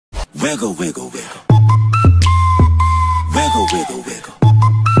Wiggle, wiggle, wiggle. Wiggle, wiggle, wiggle.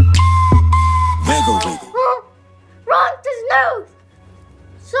 Wiggle, wiggle. Runtis news!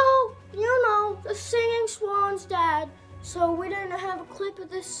 So, the singing swans died, so we didn't have a clip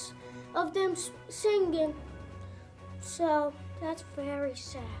of them singing. So, that's very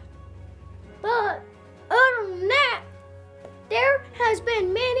sad. But, other than that, there has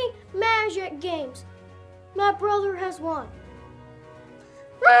been many magic games. My brother has won.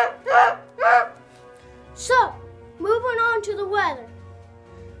 So, moving on to the weather.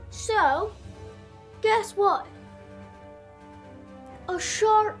 So, guess what? A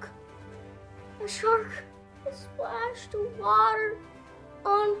shark splashed water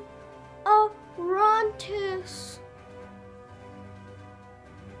on a Runtis.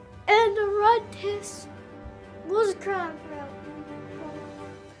 And the Runtis was crying out.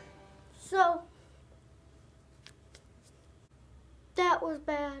 So, that was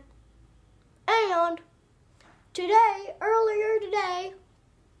bad. And earlier today,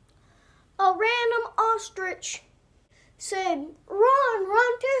 a random ostrich said, "Run,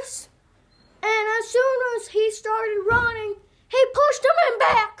 Runtis." And as soon as he started running, he pushed him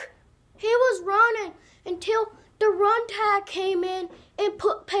back. He was running until the run tag came in and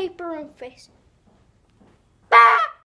put paper in his face. Bah!